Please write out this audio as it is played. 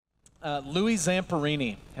Louis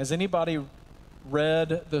Zamperini. Has anybody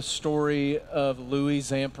read the story of Louis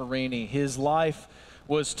Zamperini? His life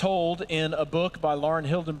was told in a book by Lauren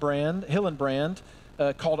Hillenbrand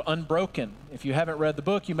called Unbroken. If you haven't read the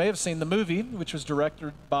book, you may have seen the movie, which was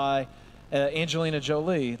directed by Angelina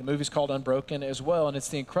Jolie. The movie's called Unbroken as well, and it's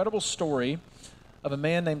the incredible story of a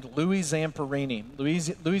man named Louis Zamperini. Louis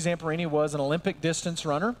Zamperini was an Olympic distance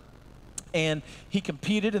runner, and he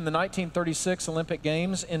competed in the 1936 Olympic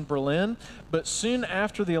Games in Berlin. But soon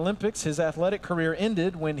after the Olympics, his athletic career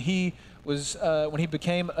ended when he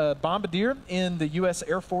became a bombardier in the U.S.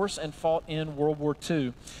 Air Force and fought in World War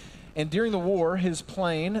II. And during the war, his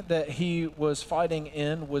plane that he was fighting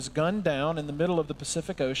in was gunned down in the middle of the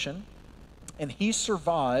Pacific Ocean, and he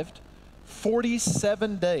survived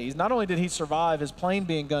 47 days. Not only did he survive his plane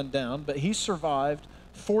being gunned down, but he survived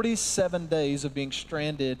 47 days of being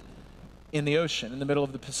stranded in the ocean, in the middle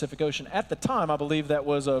of the Pacific Ocean. At the time, I believe that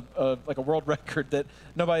was like a world record, that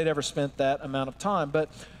nobody had ever spent that amount of time. But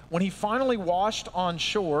when he finally washed on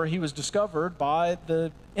shore, he was discovered by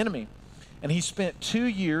the enemy. And he spent 2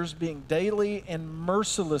 years being daily and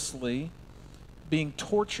mercilessly being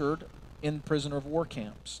tortured in prisoner of war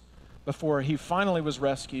camps before he finally was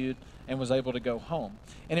rescued and was able to go home.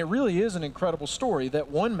 And it really is an incredible story that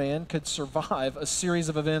one man could survive a series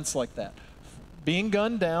of events like that. Being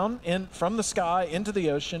gunned down from the sky into the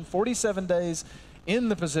ocean, 47 days in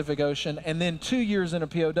the Pacific Ocean, and then 2 years in a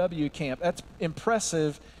POW camp. That's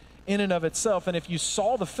impressive in and of itself. And if you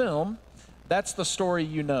saw the film, that's the story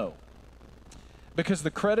you know. Because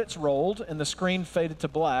the credits rolled and the screen faded to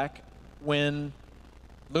black when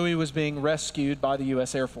Louis was being rescued by the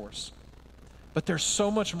U.S. Air Force. But there's so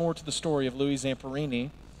much more to the story of Louis Zamperini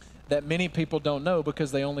that many people don't know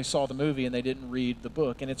because they only saw the movie and they didn't read the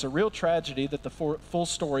book. And it's a real tragedy that the full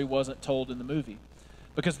story wasn't told in the movie.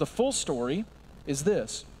 Because the full story is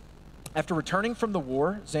this. After returning from the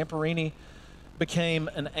war, Zamperini became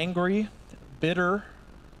an angry, bitter,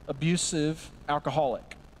 abusive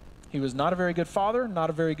alcoholic. He was not a very good father, not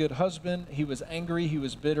a very good husband. He was angry, he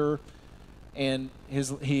was bitter, and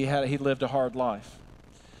he lived a hard life.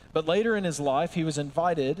 But later in his life, he was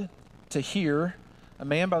invited to hear a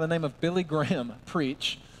man by the name of Billy Graham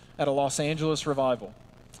preach at a Los Angeles revival.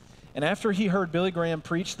 And after he heard Billy Graham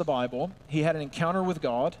preach the Bible, he had an encounter with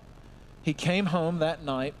God. He came home that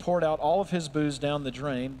night, poured out all of his booze down the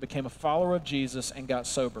drain, became a follower of Jesus, and got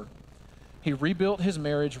sober. He rebuilt his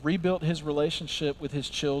marriage, rebuilt his relationship with his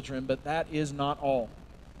children, but that is not all.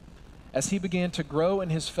 As he began to grow in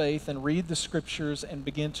his faith and read the scriptures and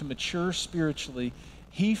begin to mature spiritually,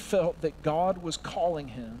 he felt that God was calling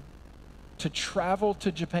him to travel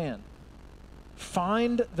to Japan,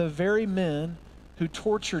 find the very men who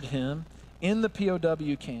tortured him in the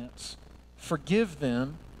POW camps, forgive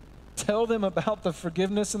them, tell them about the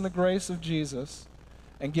forgiveness and the grace of Jesus,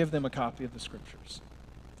 and give them a copy of the scriptures.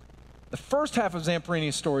 The first half of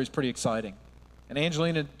Zamperini's story is pretty exciting, and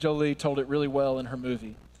Angelina Jolie told it really well in her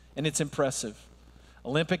movie, and it's impressive.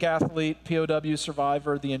 Olympic athlete, POW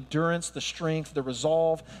survivor, the endurance, the strength, the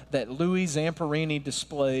resolve that Louis Zamperini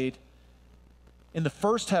displayed. In the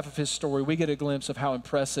first half of his story, we get a glimpse of how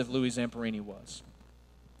impressive Louis Zamperini was.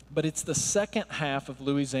 But it's the second half of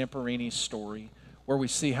Louis Zamperini's story where we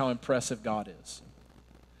see how impressive God is.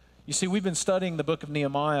 You see, we've been studying the book of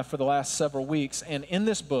Nehemiah for the last several weeks, and in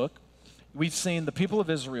this book, we've seen the people of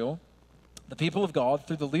Israel, the people of God,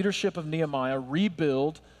 through the leadership of Nehemiah,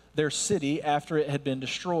 rebuild their city after it had been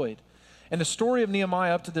destroyed. And the story of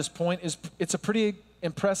Nehemiah up to this point it's a pretty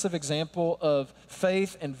impressive example of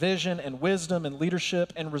faith and vision and wisdom and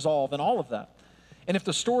leadership and resolve and all of that. And if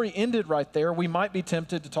the story ended right there, we might be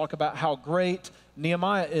tempted to talk about how great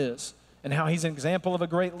Nehemiah is and how he's an example of a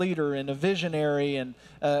great leader and a visionary. And,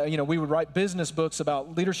 we would write business books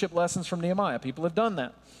about leadership lessons from Nehemiah. People have done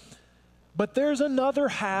that. But there's another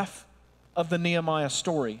half of the Nehemiah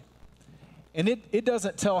story. And it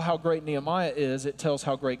doesn't tell how great Nehemiah is, it tells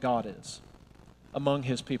how great God is among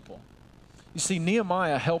his people. You see,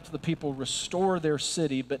 Nehemiah helped the people restore their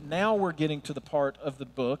city, but now we're getting to the part of the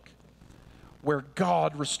book where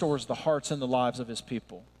God restores the hearts and the lives of his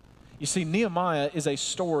people. You see, Nehemiah is a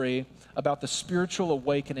story about the spiritual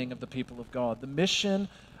awakening of the people of God. The mission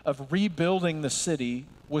of rebuilding the city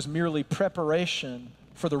was merely preparation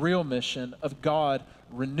for the real mission of God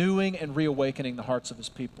renewing and reawakening the hearts of his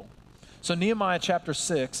people. So Nehemiah chapter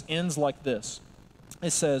 6 ends like this.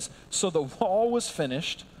 It says, "So the wall was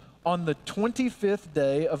finished on the 25th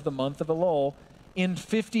day of the month of Elul in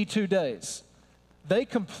 52 days." They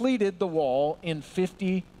completed the wall in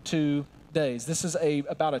 52 days. This is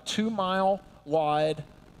about a 2-mile wide,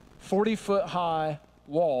 40-foot high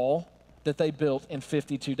wall that they built in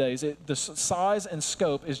 52 days. The size and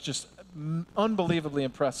scope is just unbelievably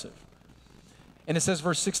impressive. And it says,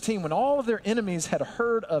 verse 16, when all of their enemies had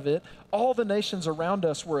heard of it, all the nations around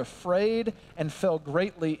us were afraid and fell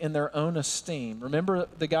greatly in their own esteem. Remember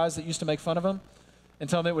the guys that used to make fun of them and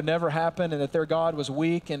tell them it would never happen and that their God was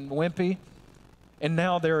weak and wimpy? And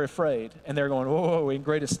now they're afraid and they're going, whoa, in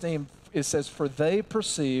great esteem. It says, for they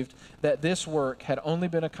perceived that this work had only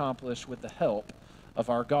been accomplished with the help of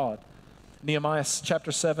our God. Nehemiah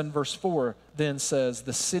chapter 7, verse 4 then says,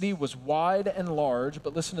 the city was wide and large,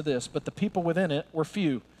 but listen to this, but the people within it were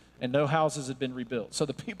few, and no houses had been rebuilt. So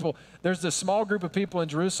there's this small group of people in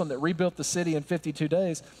Jerusalem that rebuilt the city in 52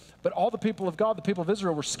 days, but all the people of God, the people of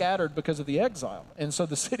Israel, were scattered because of the exile. And so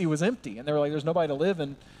the city was empty, and they were like, there's nobody to live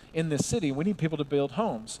in this city. We need people to build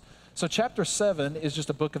homes. So chapter 7 is just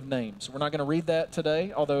a book of names. We're not going to read that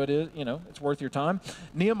today, although it is, it's worth your time.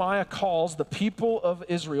 Nehemiah calls the people of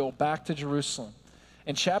Israel back to Jerusalem.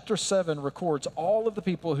 And chapter 7 records all of the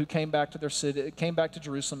people who came back to their city, came back to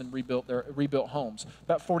Jerusalem and rebuilt homes.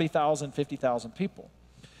 About 40,000, 50,000 people.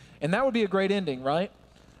 And that would be a great ending, right?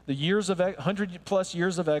 The 100 plus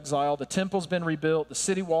years of exile, the temple's been rebuilt, the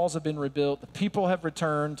city walls have been rebuilt, the people have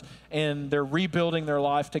returned, and they're rebuilding their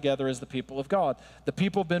life together as the people of God. The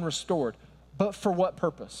people have been restored. But for what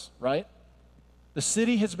purpose, right? The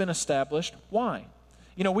city has been established. Why?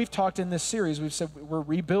 We've talked in this series, we've said we're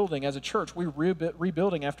rebuilding as a church. We're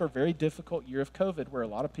rebuilding after a very difficult year of COVID where a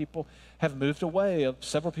lot of people have moved away.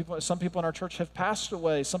 Some people in our church have passed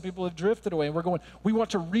away. Some people have drifted away. And we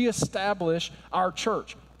want to reestablish our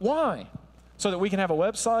church. Why? So that we can have a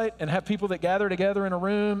website and have people that gather together in a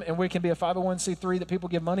room and we can be a 501c3 that people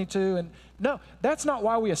give money to. And no, that's not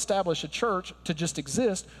why we establish a church to just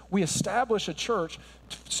exist. We establish a church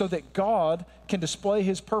so that God can display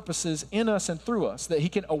his purposes in us and through us, that he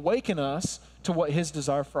can awaken us to what his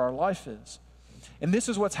desire for our life is. And this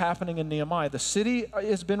is what's happening in Nehemiah. The city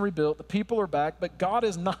has been rebuilt, the people are back, but God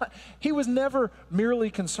is not, he was never merely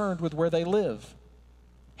concerned with where they live.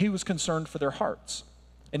 He was concerned for their hearts.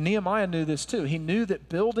 And Nehemiah knew this too. He knew that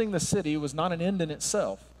building the city was not an end in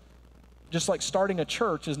itself, just like starting a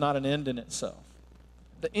church is not an end in itself.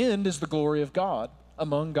 The end is the glory of God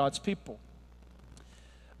among God's people.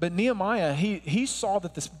 But Nehemiah, he saw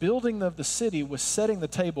that this building of the city was setting the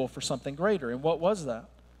table for something greater. And what was that?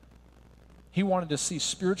 He wanted to see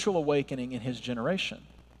spiritual awakening in his generation.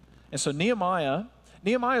 And so Nehemiah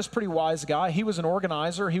is a pretty wise guy. He was an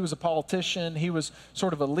organizer. He was a politician. He was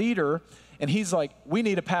sort of a leader. And he's like, we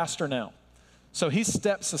need a pastor now. So he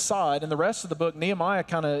steps aside, and the rest of the book, Nehemiah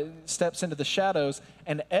kind of steps into the shadows,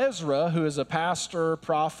 and Ezra, who is a pastor,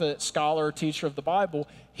 prophet, scholar, teacher of the Bible,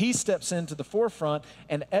 he steps into the forefront,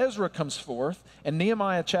 and Ezra comes forth, and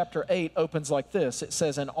Nehemiah chapter 8 opens like this. It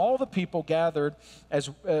says, and all the people gathered as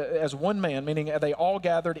one man, meaning they all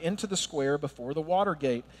gathered into the square before the water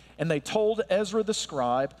gate, and they told Ezra the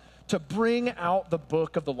scribe to bring out the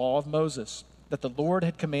book of the law of Moses, that the Lord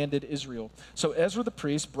had commanded Israel. So Ezra the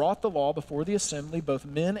priest brought the law before the assembly, both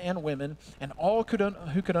men and women, and all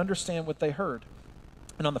who could understand what they heard.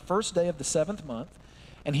 And on the first day of the 7th month,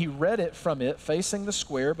 and he read it from it facing the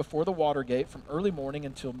square before the water gate from early morning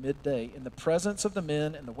until midday in the presence of the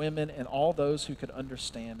men and the women and all those who could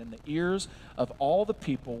understand. And the ears of all the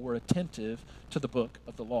people were attentive to the book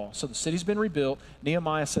of the law. So the city's been rebuilt.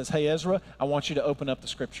 Nehemiah says, hey, Ezra, I want you to open up the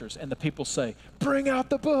scriptures. And the people say, bring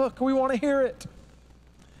out the book. We want to hear it.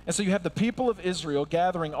 And so you have the people of Israel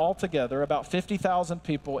gathering all together, about 50,000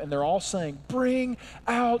 people, and they're all saying, bring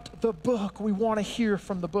out the book. We want to hear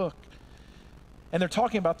from the book. And they're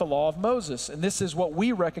talking about the law of Moses. And this is what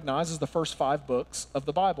we recognize as the first 5 books of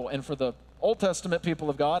the Bible. And for the Old Testament people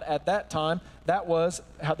of God, at that time, that was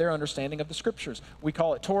how their understanding of the scriptures. We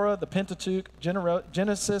call it Torah, the Pentateuch,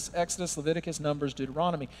 Genesis, Exodus, Leviticus, Numbers,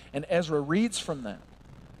 Deuteronomy. And Ezra reads from that.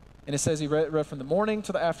 And it says he read from the morning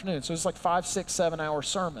to the afternoon. So it's like 5, 6, 7 hour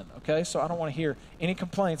sermon, okay? So I don't want to hear any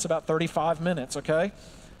complaints about 35 minutes, okay?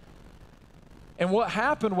 And what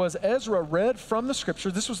happened was Ezra read from the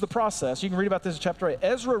scriptures. This was the process. You can read about this in chapter 8.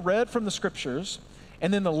 Ezra read from the scriptures,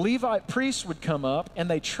 and then the Levite priests would come up, and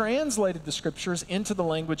they translated the scriptures into the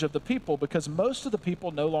language of the people because most of the people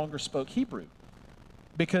no longer spoke Hebrew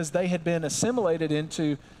because they had been assimilated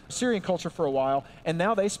into Syrian culture for a while, and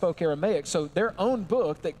now they spoke Aramaic. So their own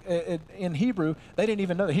book that in Hebrew, they didn't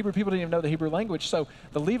even know. The Hebrew people didn't even know the Hebrew language. So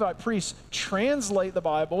the Levite priests translate the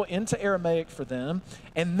Bible into Aramaic for them,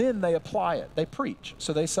 and then they apply it. They preach.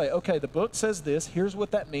 So they say, okay, the book says this. Here's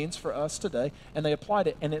what that means for us today. And they applied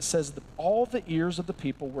it, and it says that all the ears of the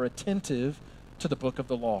people were attentive to the book of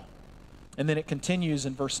the law. And then it continues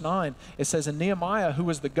in verse 9. It says, "And Nehemiah, who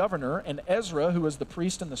was the governor, and Ezra, who was the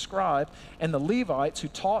priest and the scribe, and the Levites who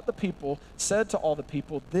taught the people, said to all the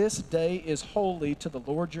people, 'This day is holy to the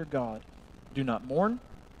Lord your God. Do not mourn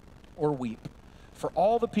or weep.' For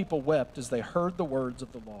all the people wept as they heard the words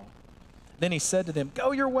of the law. Then he said to them,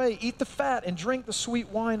 'Go your way, eat the fat, and drink the sweet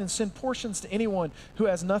wine, and send portions to anyone who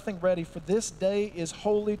has nothing ready. For this day is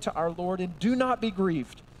holy to our Lord, and do not be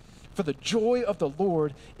grieved. For the joy of the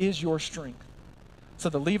Lord is your strength.' So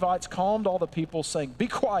the Levites calmed all the people, saying, 'Be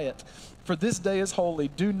quiet, for this day is holy.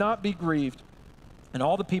 Do not be grieved.' And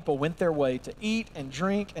all the people went their way to eat and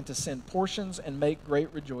drink and to send portions and make great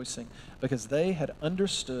rejoicing, because they had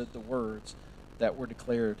understood the words that were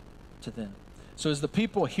declared to them." So as the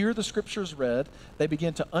people hear the scriptures read, they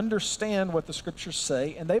begin to understand what the scriptures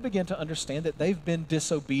say, and they begin to understand that they've been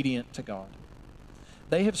disobedient to God.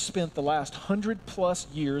 They have spent the last 100+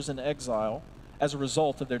 years in exile as a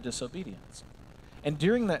result of their disobedience. And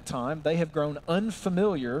during that time, they have grown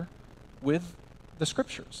unfamiliar with the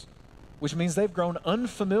scriptures, which means they've grown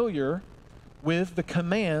unfamiliar with the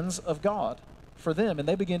commands of God for them. And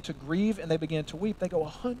they begin to grieve and they begin to weep. They go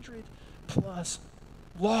 100+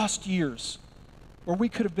 lost years where we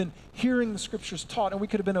could have been hearing the scriptures taught and we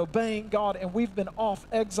could have been obeying God, and we've been off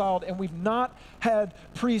exiled and we've not had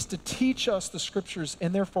priests to teach us the scriptures,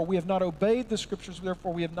 and therefore we have not obeyed the scriptures,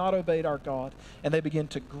 therefore we have not obeyed our God. And they begin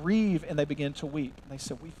to grieve and they begin to weep. And they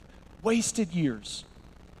said, "We've wasted years."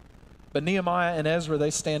 But Nehemiah and Ezra,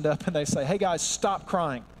 they stand up and they say, "Hey guys, stop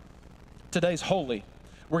crying. Today's holy.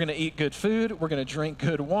 We're going to eat good food. We're going to drink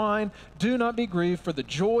good wine. Do not be grieved, for the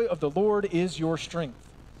joy of the Lord is your strength."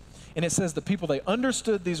 And it says the people, they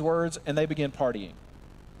understood these words and they began partying.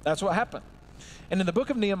 That's what happened. And in the book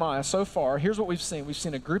of Nehemiah so far, here's what we've seen. We've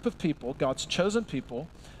seen a group of people, God's chosen people,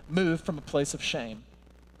 move from a place of shame.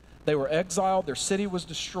 They were exiled. Their city was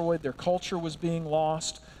destroyed. Their culture was being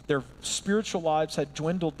lost. Their spiritual lives had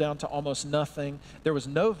dwindled down to almost nothing. There was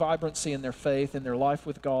no vibrancy in their faith, in their life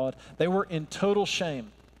with God. They were in total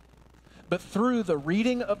shame. But through the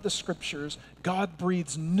reading of the scriptures, God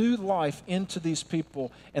breathes new life into these people,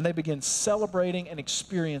 and they begin celebrating and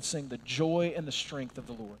experiencing the joy and the strength of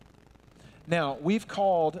the Lord. Now, we've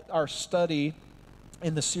called our study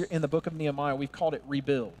in the book of Nehemiah, we've called it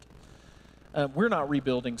Rebuild. We're not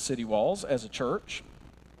rebuilding city walls as a church,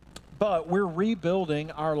 but we're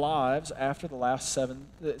rebuilding our lives after the last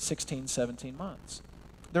 16, 17 months.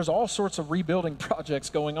 There's all sorts of rebuilding projects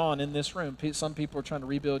going on in this room. Some people are trying to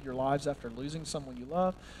rebuild your lives after losing someone you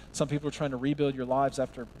love. Some people are trying to rebuild your lives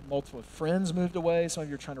after multiple friends moved away. Some of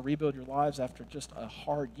you are trying to rebuild your lives after just a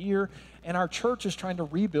hard year. And our church is trying to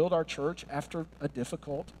rebuild our church after a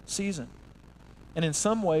difficult season. And in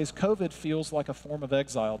some ways, COVID feels like a form of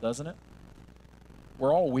exile, doesn't it?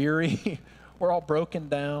 We're all weary. We're all broken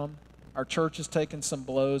down. Our church has taken some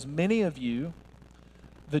blows. Many of you,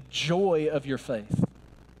 the joy of your faith,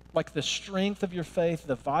 like the strength of your faith,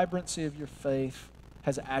 the vibrancy of your faith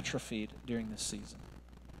has atrophied during this season.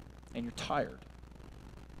 And you're tired.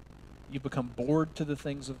 You become bored to the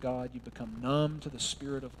things of God. You become numb to the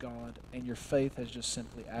Spirit of God. And your faith has just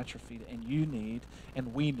simply atrophied. And you need,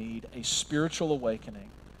 and we need, a spiritual awakening,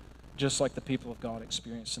 just like the people of God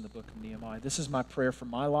experienced in the book of Nehemiah. This is my prayer for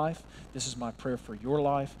my life. This is my prayer for your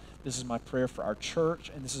life. This is my prayer for our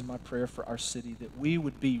church. And this is my prayer for our city, that we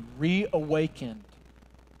would be reawakened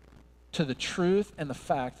to the truth and the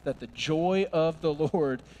fact that the joy of the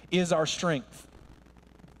Lord is our strength.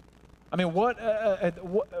 I mean,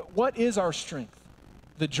 what is our strength?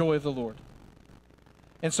 The joy of the Lord.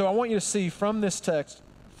 And so I want you to see from this text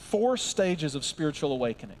 4 stages of spiritual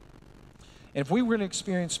awakening. And if we were going to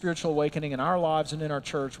experience spiritual awakening in our lives and in our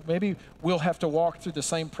church, maybe we'll have to walk through the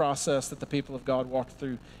same process that the people of God walked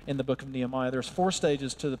through in the book of Nehemiah. There's 4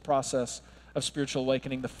 stages to the process of spiritual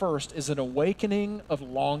awakening. The first is an awakening of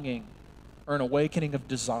longing, or an awakening of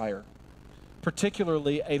desire,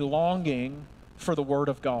 particularly a longing for the Word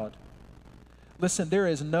of God. Listen, there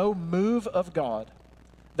is no move of God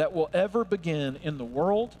that will ever begin in the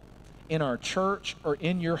world, in our church, or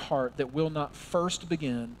in your heart that will not first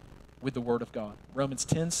begin with the Word of God. Romans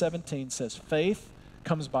 10:17 says, "Faith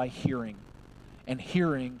comes by hearing, and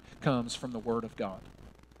hearing comes from the Word of God."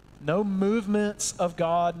 No movements of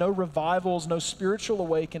God, no revivals, no spiritual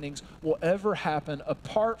awakenings will ever happen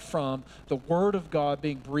apart from the Word of God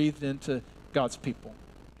being breathed into God's people.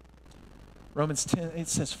 Romans 10, it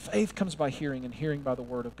says, faith comes by hearing, and hearing by the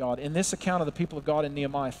Word of God. In this account of the people of God in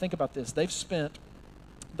Nehemiah, think about this. They've spent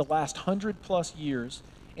the last 100+ years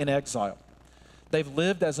in exile. They've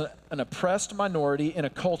lived as an oppressed minority in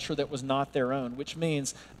a culture that was not their own, which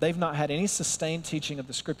means they've not had any sustained teaching of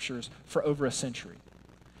the Scriptures for over a century.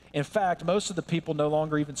 In fact, most of the people no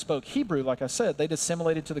longer even spoke Hebrew, like I said. They'd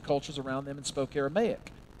assimilated to the cultures around them and spoke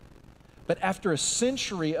Aramaic. But after a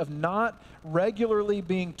century of not regularly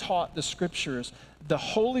being taught the scriptures, the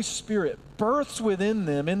Holy Spirit births within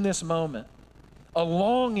them in this moment a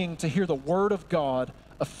longing to hear the word of God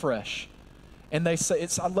afresh. And they say,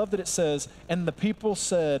 I love that it says, and the people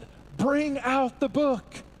said, bring out the book.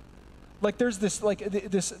 Like there's this,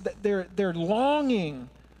 they're longing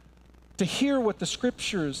to hear what the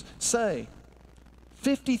scriptures say.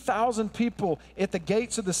 50,000 people at the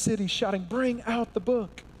gates of the city shouting, bring out the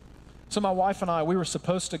book. So my wife and I, we were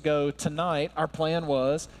supposed to go tonight. Our plan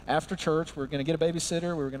was, after church, we were going to get a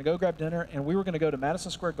babysitter, we were going to go grab dinner, and we were going to go to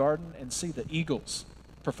Madison Square Garden and see the Eagles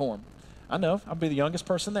perform. I know, I'll be the youngest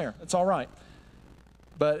person there. It's all right.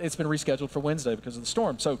 But it's been rescheduled for Wednesday because of the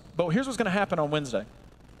storm. But here's what's going to happen on Wednesday.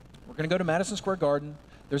 We're going to go to Madison Square Garden.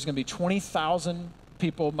 There's going to be 20,000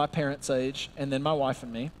 people my parents' age, and then my wife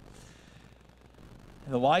and me.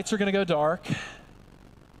 And the lights are going to go dark,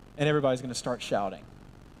 and everybody's going to start shouting.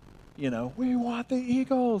 You know, we want the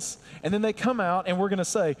Eagles. And then they come out and we're going to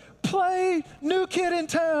say, play New Kid in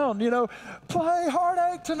Town, you know, play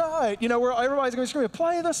Heartache Tonight. You know, where everybody's going to scream,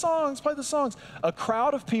 play the songs, play the songs. A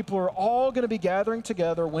crowd of people are all going to be gathering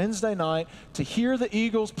together Wednesday night to hear the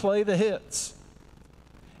Eagles play the hits.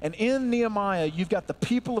 And in Nehemiah, you've got the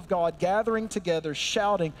people of God gathering together,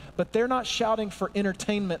 shouting, but they're not shouting for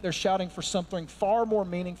entertainment. They're shouting for something far more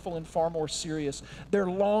meaningful and far more serious. They're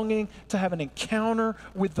longing to have an encounter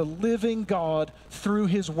with the living God through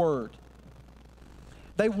His Word.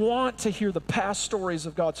 They want to hear the past stories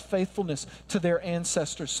of God's faithfulness to their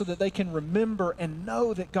ancestors so that they can remember and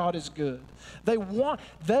know that God is good. They want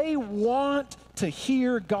to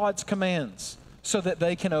hear God's commands so that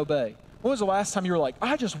they can obey. When was the last time you were like,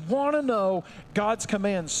 I just want to know God's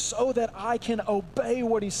commands so that I can obey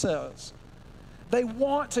what He says? They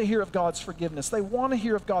want to hear of God's forgiveness. They want to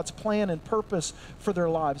hear of God's plan and purpose for their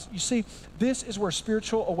lives. You see, this is where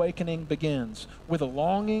spiritual awakening begins, with a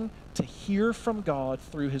longing to hear from God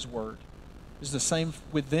through His Word. It's the same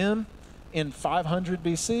with them in 500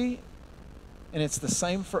 BC, and it's the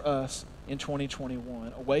same for us in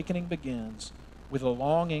 2021. Awakening begins with a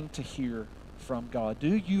longing to hear from God.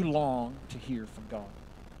 Do you long to hear from God?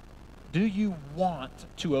 Do you want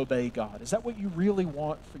to obey God? Is that what you really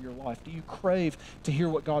want for your life? Do you crave to hear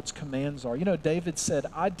what God's commands are? You know, David said,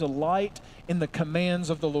 I delight in the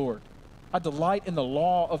commands of the Lord. I delight in the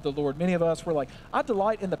law of the Lord. Many of us were like, I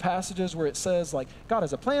delight in the passages where it says, like, God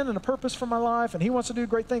has a plan and a purpose for my life, and He wants to do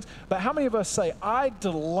great things. But how many of us say, I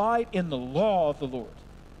delight in the law of the Lord,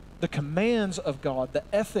 the commands of God, the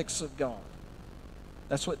ethics of God?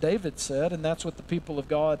 That's what David said, and that's what the people of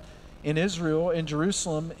God in Israel, in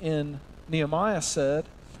Jerusalem, in Nehemiah said.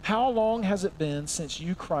 How long has it been since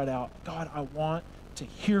you cried out, God, I want to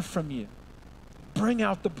hear from you. Bring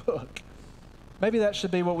out the book. Maybe that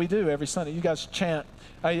should be what we do every Sunday. You guys chant.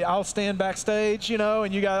 I'll stand backstage, you know,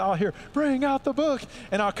 and you guys, I'll hear, bring out the book.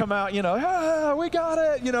 And I'll come out, you know, we got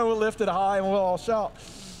it. You know, we'll lift it high and we'll all shout.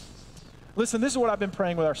 Listen, this is what I've been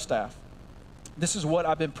praying with our staff. This is what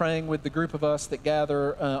I've been praying with the group of us that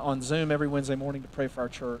gather on Zoom every Wednesday morning to pray for our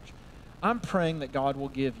church. I'm praying that God will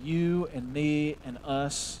give you and me and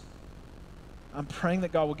us, I'm praying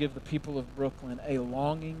that God will give the people of Brooklyn a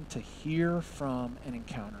longing to hear from and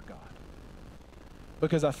encounter God.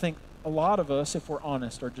 Because I think a lot of us, if we're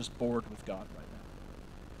honest, are just bored with God right now.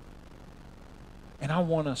 And I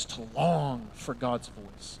want us to long for God's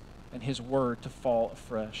voice and His Word to fall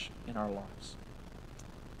afresh in our lives.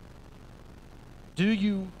 Do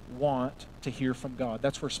you want to hear from God?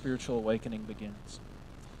 That's where spiritual awakening begins.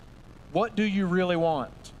 What do you really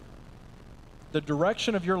want? The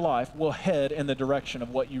direction of your life will head in the direction of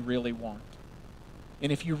what you really want.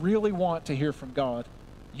 And if you really want to hear from God,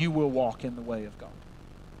 you will walk in the way of God.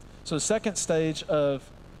 So the second stage of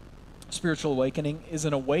spiritual awakening is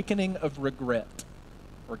an awakening of regret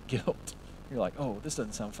or guilt. You're like, oh, this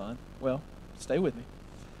doesn't sound fun. Well, stay with me.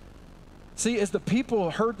 See, as the people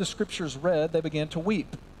heard the scriptures read, they began to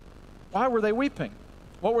weep. Why were they weeping?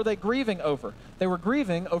 What were they grieving over? They were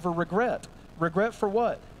grieving over regret. Regret for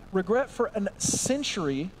what? Regret for a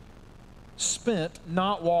century spent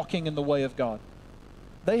not walking in the way of God.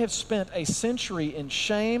 They have spent a century in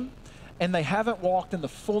shame, and they haven't walked in the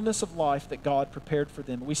fullness of life that God prepared for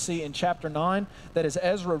them. We see in chapter 9 that as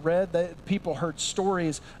Ezra read, the people heard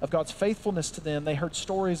stories of God's faithfulness to them. They heard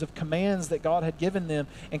stories of commands that God had given them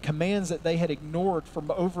and commands that they had ignored for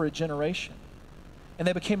over a generation. And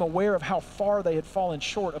they became aware of how far they had fallen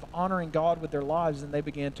short of honoring God with their lives, and they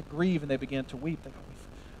began to grieve and they began to weep. They go,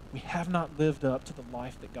 we have not lived up to the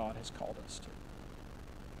life that God has called us to.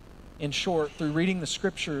 In short, through reading the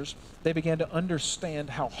scriptures, they began to understand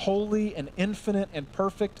how holy and infinite and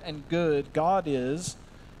perfect and good God is,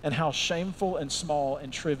 and how shameful and small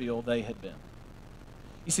and trivial they had been.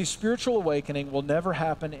 You see, spiritual awakening will never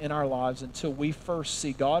happen in our lives until we first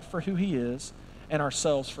see God for who He is and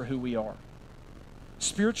ourselves for who we are.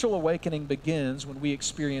 Spiritual awakening begins when we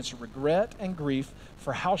experience regret and grief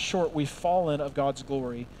for how short we've fallen of God's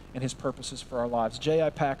glory and His purposes for our lives. J.I.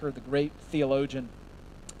 Packer, the great theologian,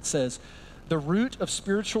 says, "The root of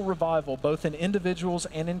spiritual revival, both in individuals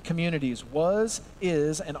and in communities, was,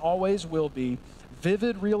 is, and always will be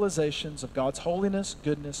vivid realizations of God's holiness,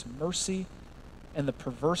 goodness, mercy, and the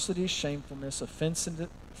perversity, shamefulness,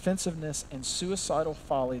 offensiveness, and suicidal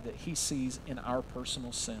folly that He sees in our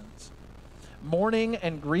personal sins. Mourning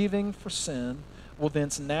and grieving for sin will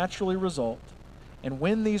thence naturally result, and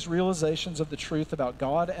when these realizations of the truth about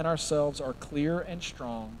God and ourselves are clear and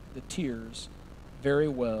strong, the tears very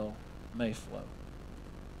well may flow."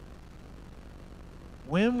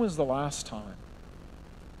 When was the last time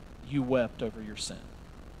you wept over your sin?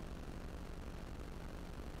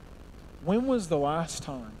 When was the last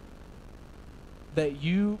time that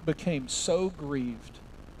you became so grieved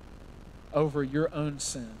over your own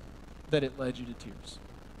sin that it led you to tears?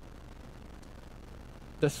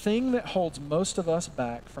 The thing that holds most of us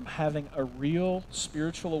back from having a real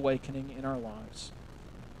spiritual awakening in our lives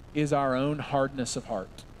is our own hardness of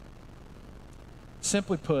heart.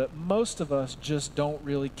 Simply put, most of us just don't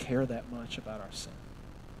really care that much about our sin.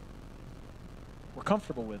 We're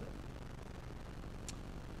comfortable with it.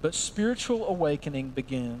 But spiritual awakening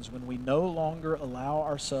begins when we no longer allow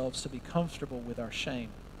ourselves to be comfortable with our shame.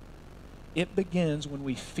 It begins when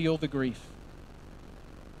we feel the grief.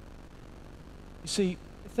 You see,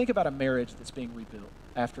 think about a marriage that's being rebuilt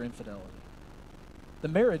after infidelity. The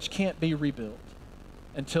marriage can't be rebuilt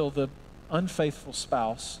until the unfaithful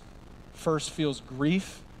spouse first feels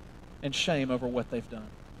grief and shame over what they've done.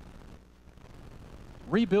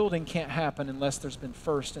 Rebuilding can't happen unless there's been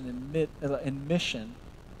first an admission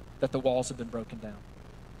that the walls have been broken down.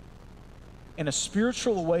 And a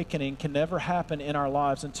spiritual awakening can never happen in our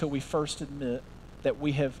lives until we first admit that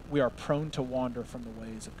we are prone to wander from the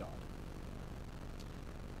ways of God.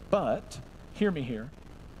 But, hear me here,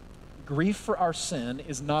 grief for our sin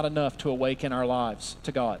is not enough to awaken our lives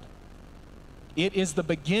to God. It is the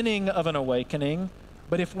beginning of an awakening,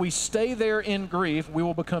 but if we stay there in grief, we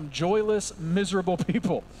will become joyless, miserable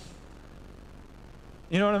people.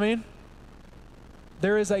 You know what I mean?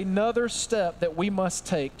 There is another step that we must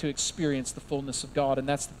take to experience the fullness of God, and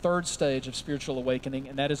that's the third stage of spiritual awakening,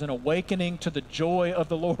 and that is an awakening to the joy of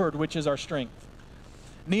the Lord, which is our strength.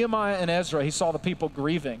 Nehemiah and Ezra, he saw the people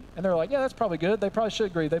grieving, and they're like, yeah, that's probably good. They probably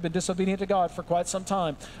should grieve. They've been disobedient to God for quite some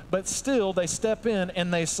time. But still, they step in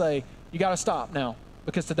and they say, you got to stop now,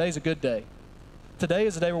 because today's a good day. Today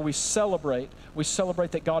is a day where we celebrate. We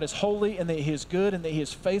celebrate that God is holy and that He is good and that He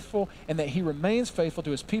is faithful and that He remains faithful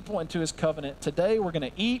to His people and to His covenant. Today we're going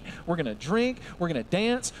to eat, we're going to drink, we're going to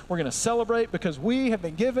dance, we're going to celebrate because we have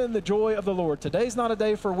been given the joy of the Lord. Today's not a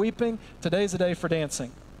day for weeping. Today's a day for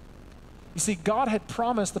dancing. You see, God had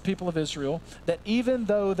promised the people of Israel that even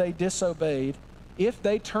though they disobeyed, if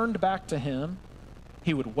they turned back to Him,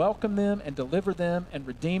 He would welcome them and deliver them and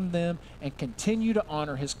redeem them and continue to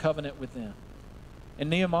honor His covenant with them. And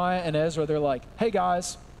Nehemiah and Ezra, they're like, hey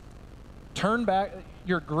guys, turn back.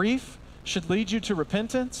 Your grief should lead you to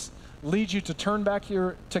repentance, lead you to turn back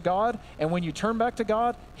to God. And when you turn back to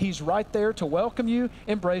God, He's right there to welcome you,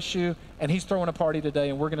 embrace you, and He's throwing a party today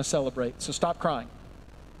and we're going to celebrate. So stop crying.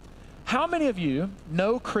 How many of you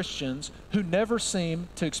know Christians who never seem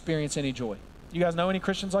to experience any joy? You guys know any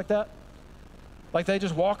Christians like that? Like they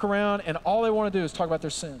just walk around and all they want to do is talk about their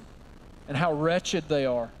sin and how wretched they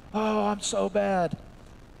are. Oh, I'm so bad.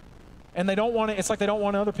 And they don't want to, it's like they don't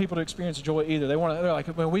want other people to experience joy either. They're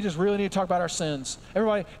like, well, we just really need to talk about our sins.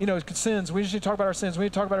 Everybody, sins. We just need to talk about our sins. We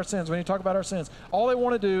need to talk about our sins. We need to talk about our sins. All they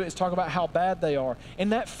want to do is talk about how bad they are.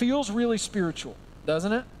 And that feels really spiritual,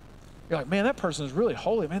 doesn't it? You're like, man, that person is really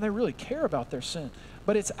holy. Man, they really care about their sin.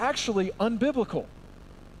 But it's actually unbiblical.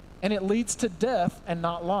 And it leads to death and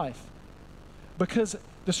not life. Because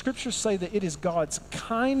the scriptures say that it is God's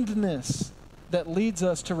kindness that leads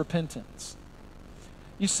us to repentance.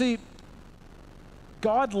 You see,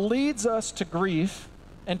 God leads us to grief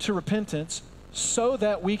and to repentance so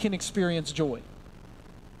that we can experience joy.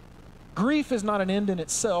 Grief is not an end in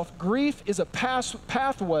itself. Grief is a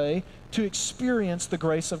pathway to experience the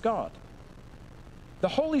grace of God. The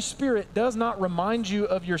Holy Spirit does not remind you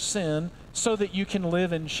of your sin so that you can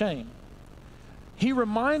live in shame. He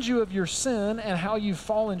reminds you of your sin and how you've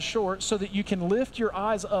fallen short so that you can lift your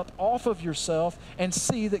eyes up off of yourself and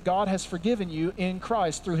see that God has forgiven you in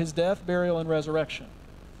Christ through his death, burial, and resurrection.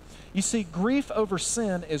 You see, grief over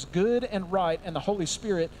sin is good and right, and the Holy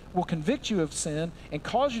Spirit will convict you of sin and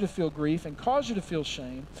cause you to feel grief and cause you to feel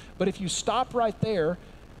shame. But if you stop right there,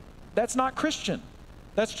 that's not Christian.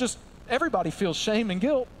 That's just everybody feels shame and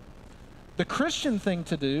guilt. The Christian thing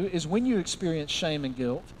to do is when you experience shame and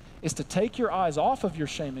guilt, is to take your eyes off of your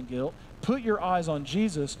shame and guilt, put your eyes on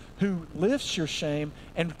Jesus who lifts your shame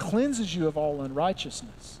and cleanses you of all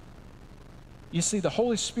unrighteousness. You see, the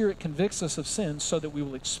Holy Spirit convicts us of sin so that we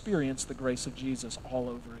will experience the grace of Jesus all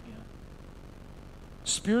over again.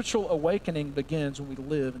 Spiritual awakening begins when we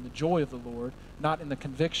live in the joy of the Lord, not in the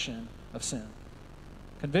conviction of sin.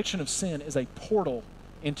 Conviction of sin is a portal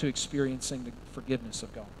into experiencing the forgiveness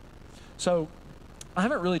of God. So, I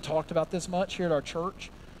haven't really talked about this much here at our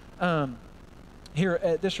church, here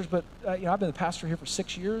at this church, but I've been the pastor here for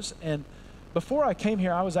 6 years, and before I came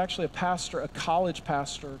here, I was actually a pastor, a college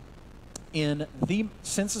pastor, in the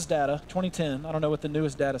census data, 2010. I don't know what the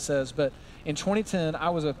newest data says, but in 2010,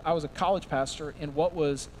 I was a college pastor in what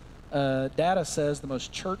was, data says, the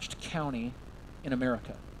most churched county in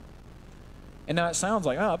America. And now it sounds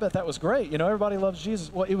like, oh, I bet that was great. Everybody loves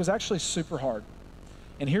Jesus. Well, it was actually super hard.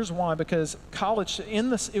 And here's why, because college,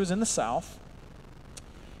 it was in the South.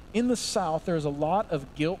 In the South, there's a lot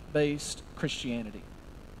of guilt-based Christianity.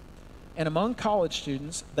 And among college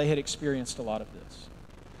students, they had experienced a lot of this.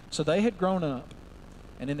 So they had grown up,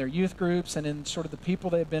 and in their youth groups and in sort of the people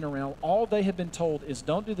they had been around, all they had been told is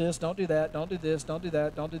don't do this, don't do that, don't do this, don't do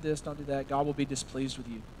that, don't do this, don't do that. God will be displeased with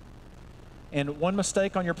you. And one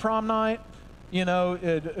mistake on your prom night,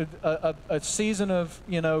 a season of,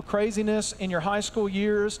 craziness in your high school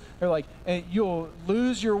years, they're like, you'll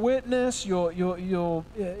lose your witness, you'll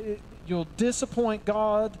disappoint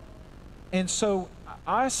God. And so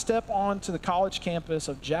I step onto the college campus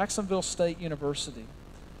of Jacksonville State University,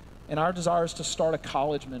 and our desire is to start a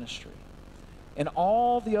college ministry. And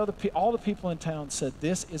all the people in town said,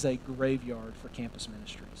 this is a graveyard for campus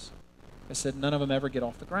ministries. They said none of them ever get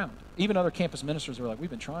off the ground. Even other campus ministers were like, we've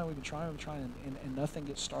been trying, and nothing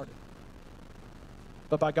gets started.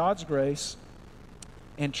 But by God's grace,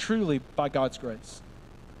 and truly by God's grace,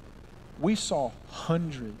 we saw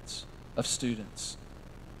hundreds of students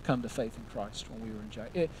come to faith in Christ when we were in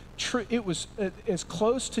Jacksonville. It was as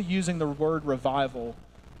close to using the word revival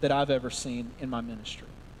that I've ever seen in my ministry.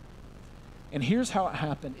 And here's how it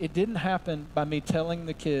happened. It didn't happen by me telling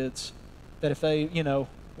the kids that if they,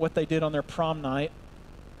 what they did on their prom night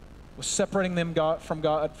was separating them from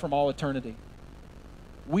God from all eternity.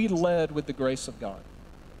 We led with the grace of God.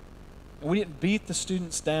 And we didn't beat the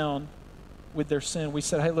students down with their sin. We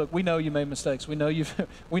said, hey, look, we know you made mistakes. We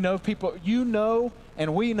know people,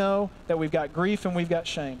 and we know that we've got grief and we've got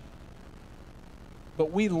shame.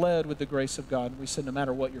 But we led with the grace of God. We said, no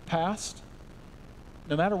matter what your past,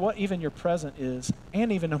 no matter what even your present is,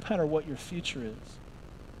 and even no matter what your future is,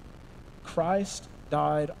 Christ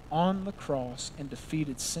died on the cross and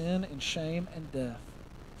defeated sin and shame and death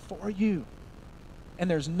for you. And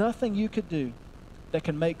there's nothing you could do that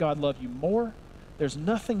can make God love you more. There's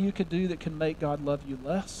nothing you could do that can make God love you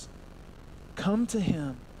less. Come to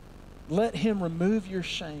him. Let him remove your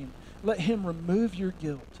shame. Let him remove your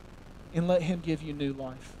guilt. And let him give you new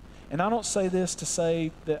life. And I don't say this to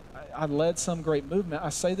say that I led some great movement. I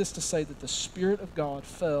say this to say that the Spirit of God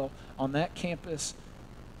fell on that campus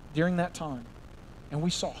during that time. And we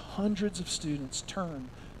saw hundreds of students turn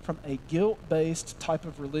from a guilt-based type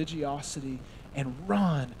of religiosity and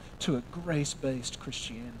run to a grace-based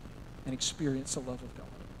Christianity and experience the love of God.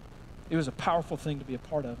 It was a powerful thing to be a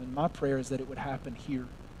part of. And my prayer is that it would happen here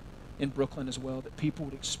in Brooklyn as well, that people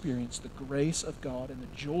would experience the grace of God and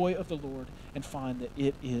the joy of the Lord and find that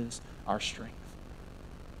it is our strength.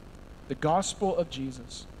 The gospel of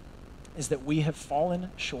Jesus is that we have fallen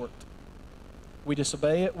short. We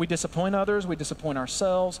disobey it, we disappoint others, we disappoint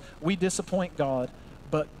ourselves, we disappoint God,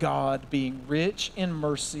 but God, being rich in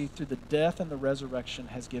mercy through the death and the resurrection,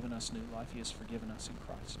 has given us new life. He has forgiven us in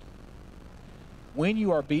Christ. When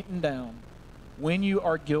you are beaten down, when you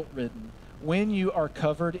are guilt-ridden, when you are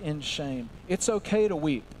covered in shame, it's okay to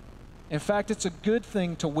weep. In fact, it's a good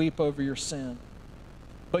thing to weep over your sin.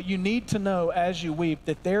 But you need to know as you weep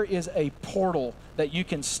that there is a portal that you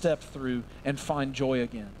can step through and find joy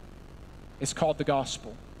again. It's called the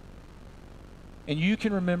gospel. And you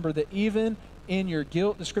can remember that even in your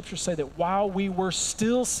guilt, the scriptures say that while we were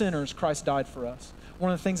still sinners, Christ died for us.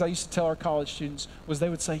 One of the things I used to tell our college students was they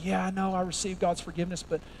would say, yeah, I know I received God's forgiveness,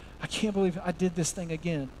 but I can't believe I did this thing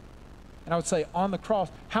again. And I would say on the cross,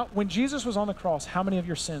 when Jesus was on the cross, how many of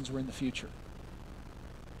your sins were in the future?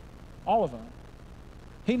 All of them.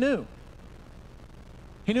 He knew.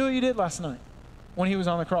 He knew what you did last night when he was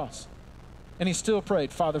on the cross. And he still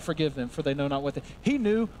prayed, Father, forgive them, for they know not what they... He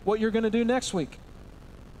knew what you're going to do next week.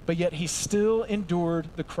 But yet he still endured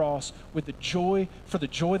the cross with the joy, for the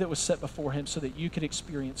joy that was set before him so that you could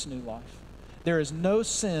experience new life. There is no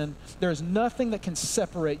sin, there is nothing that can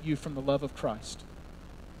separate you from the love of Christ.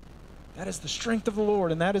 That is the strength of the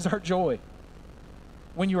Lord, and that is our joy.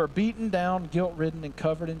 When you are beaten down, guilt-ridden, and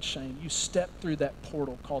covered in shame, you step through that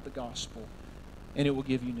portal called the gospel, and it will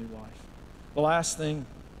give you new life. The last thing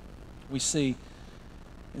we see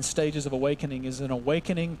in stages of awakening is an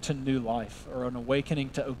awakening to new life, or an awakening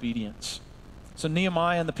to obedience. So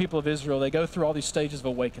Nehemiah and the people of Israel, they go through all these stages of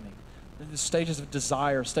awakening. The stages of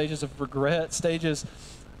desire, stages of regret, stages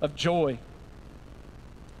of joy.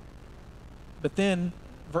 But then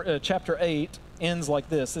chapter 8 ends like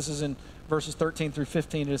this. This is in verses 13 through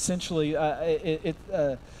 15. And essentially,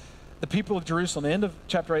 the people of Jerusalem, the end of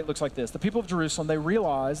chapter 8 looks like this. The people of Jerusalem, they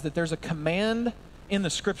realize that there's a command in the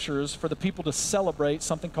scriptures for the people to celebrate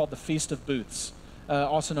something called the Feast of Booths,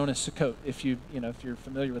 also known as Sukkot, if you're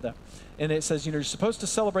familiar with that. And it says, you're supposed to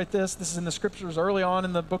celebrate this. This is in the scriptures early on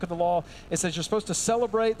in the book of the law. It says you're supposed to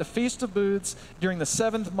celebrate the Feast of Booths during the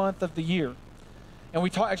 7th month of the year. And we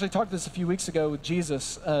actually talked this a few weeks ago with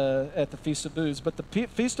Jesus at the Feast of Booths. But the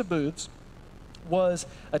Feast of Booths was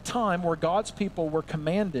a time where God's people were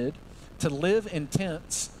commanded to live in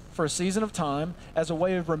tents for a season of time as a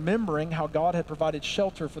way of remembering how God had provided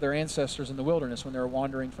shelter for their ancestors in the wilderness when they were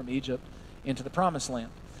wandering from Egypt into the Promised Land.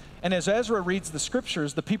 And as Ezra reads the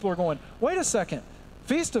scriptures, the people are going, wait a second,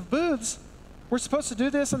 Feast of Booths? We're supposed to do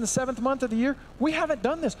this in the 7th month of the year? We haven't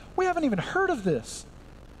done this. We haven't even heard of this.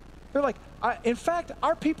 They're like, in fact,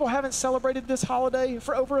 our people haven't celebrated this holiday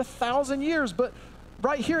for over 1,000 years, but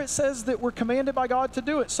right here it says that we're commanded by God to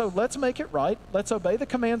do it. So let's make it right. Let's obey the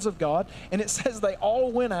commands of God. And it says they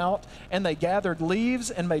all went out and they gathered leaves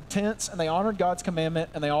and made tents and they honored God's commandment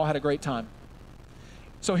and they all had a great time.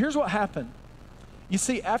 So here's what happened. You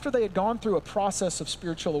see, after they had gone through a process of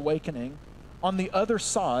spiritual awakening, on the other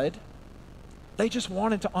side, they just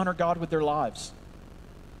wanted to honor God with their lives.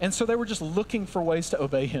 And so they were just looking for ways to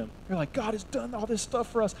obey him. They're like, God has done all this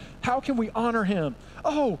stuff for us. How can we honor him?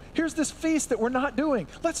 Oh, here's this feast that we're not doing.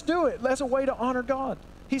 Let's do it as a way to honor God.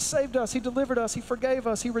 He saved us. He delivered us. He forgave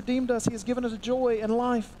us. He redeemed us. He has given us joy and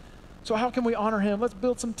life. So how can we honor him? Let's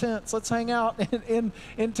build some tents. Let's hang out in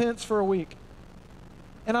tents for a week.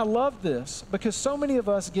 And I love this because so many of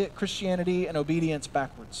us get Christianity and obedience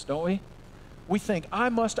backwards, don't we? We think, I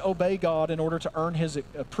must obey God in order to earn his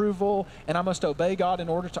approval, and I must obey God in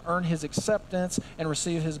order to earn his acceptance and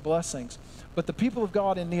receive his blessings. But the people of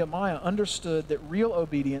God in Nehemiah understood that real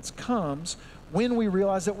obedience comes when we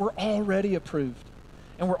realize that we're already approved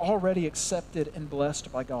and we're already accepted and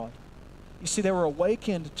blessed by God. You see, they were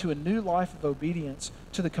awakened to a new life of obedience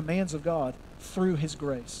to the commands of God through his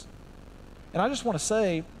grace. And I just want to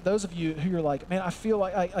say, those of you who are like, man, I feel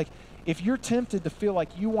like if you're tempted to feel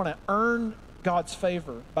like you want to earn God's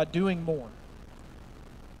favor by doing more,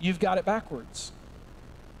 you've got it backwards.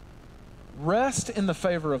 Rest in the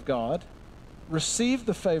favor of God, receive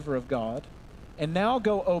the favor of God, and now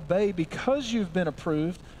go obey because you've been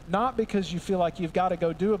approved, not because you feel like you've got to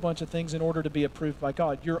go do a bunch of things in order to be approved by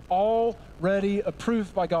God. You're already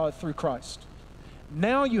approved by God through Christ.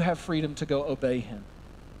 Now you have freedom to go obey him.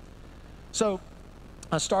 So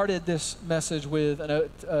I started this message with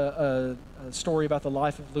a story about the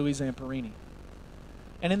life of Louis Zamperini.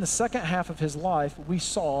 And in the second half of his life, we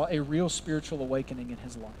saw a real spiritual awakening in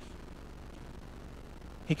his life.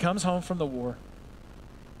 He comes home from the war.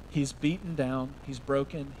 He's beaten down. He's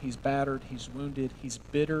broken. He's battered. He's wounded. He's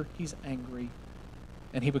bitter. He's angry.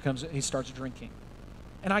 And he starts drinking.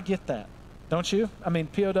 And I get that, don't you? I mean,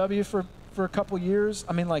 POW for a couple years.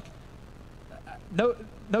 I mean, like, no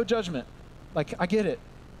judgment. Like, I get it.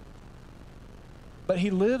 But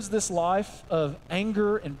he lives this life of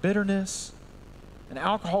anger and bitterness and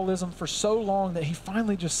alcoholism for so long that he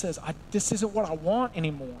finally just says, this isn't what I want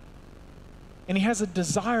anymore. And he has a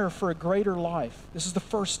desire for a greater life. This is the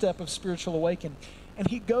first step of spiritual awakening. And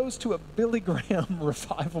he goes to a Billy Graham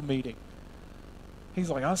revival meeting. He's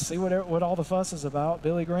like, I see what all the fuss is about,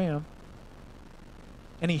 Billy Graham.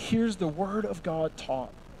 And he hears the word of God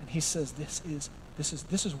taught. And he says, this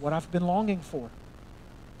is what I've been longing for.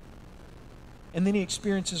 And then he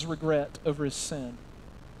experiences regret over his sin.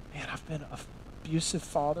 Man, I've been an abusive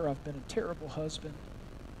father. I've been a terrible husband.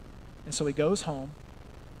 And so he goes home.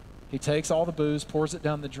 He takes all the booze, pours it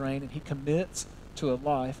down the drain, and he commits to a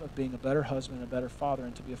life of being a better husband, a better father,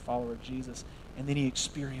 and to be a follower of Jesus. And then he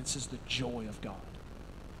experiences the joy of God.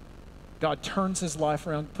 God turns his life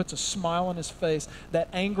around, puts a smile on his face. That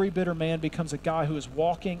angry, bitter man becomes a guy who is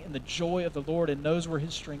walking in the joy of the Lord and knows where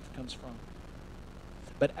his strength comes from.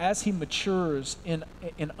 But as he matures in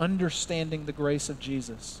understanding the grace of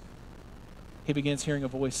Jesus, he begins hearing a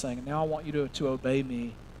voice saying, now I want you to obey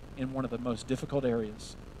me in one of the most difficult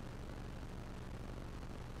areas.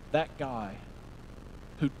 That guy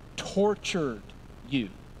who tortured you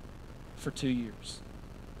for 2 years.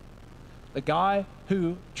 The guy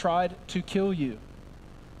who tried to kill you.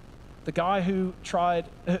 The guy who tried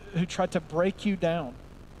to break you down.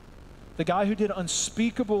 The guy who did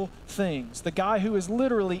unspeakable things. The guy who is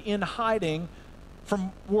literally in hiding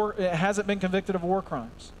from war, hasn't been convicted of war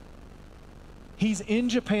crimes. He's in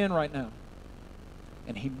Japan right now.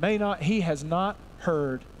 And he has not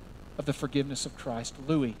heard of the forgiveness of Christ.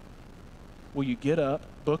 Louis, will you get up,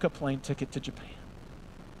 book a plane ticket to Japan,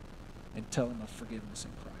 and tell him of forgiveness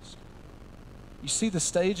in Christ? You see the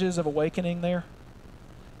stages of awakening there?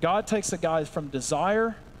 God takes a guy from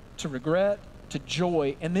desire to regret to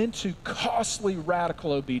joy and then to costly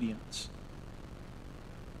radical obedience.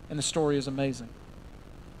 And the story is amazing.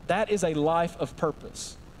 That is a life of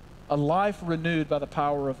purpose, a life renewed by the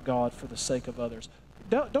power of God for the sake of others.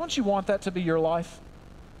 Don't you want that to be your life?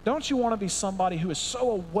 Don't you want to be somebody who is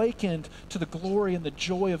so awakened to the glory and the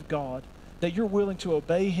joy of God that you're willing to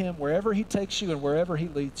obey him wherever he takes you and wherever he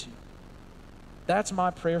leads you? That's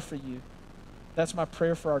my prayer for you. That's my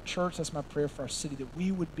prayer for our church. That's my prayer for our city, that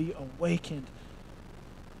we would be awakened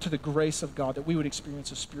to the grace of God, that we would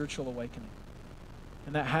experience a spiritual awakening.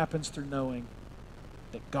 And that happens through knowing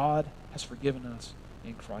that God has forgiven us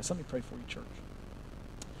in Christ. Let me pray for you, church.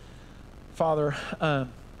 Father, the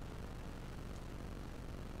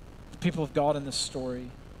people of God in this story,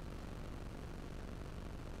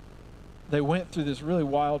 they went through this really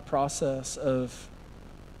wild process of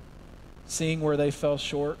seeing where they fell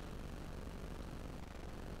short,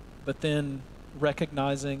 but then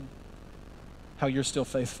recognizing how you're still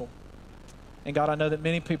faithful. And God, I know that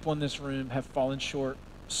many people in this room have fallen short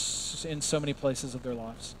in so many places of their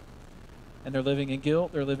lives. And they're living in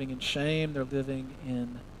guilt, they're living in shame, they're living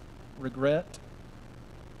in regret.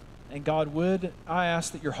 And God, I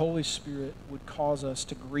ask that your Holy Spirit would cause us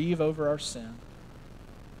to grieve over our sin,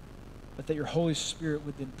 but that your Holy Spirit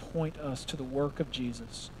would then point us to the work of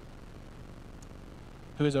Jesus,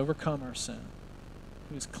 who has overcome our sin,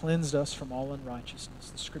 who has cleansed us from all unrighteousness.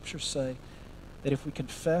 The scriptures say that if we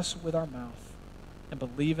confess with our mouth and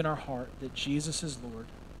believe in our heart that Jesus is Lord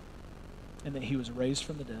and that he was raised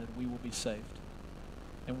from the dead, we will be saved.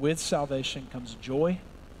 And with salvation comes joy,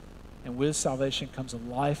 and with salvation comes a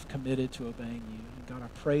life committed to obeying you. And God, I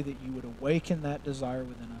pray that you would awaken that desire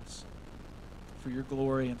within us for your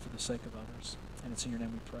glory and for the sake of others. And it's in your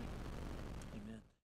name we pray.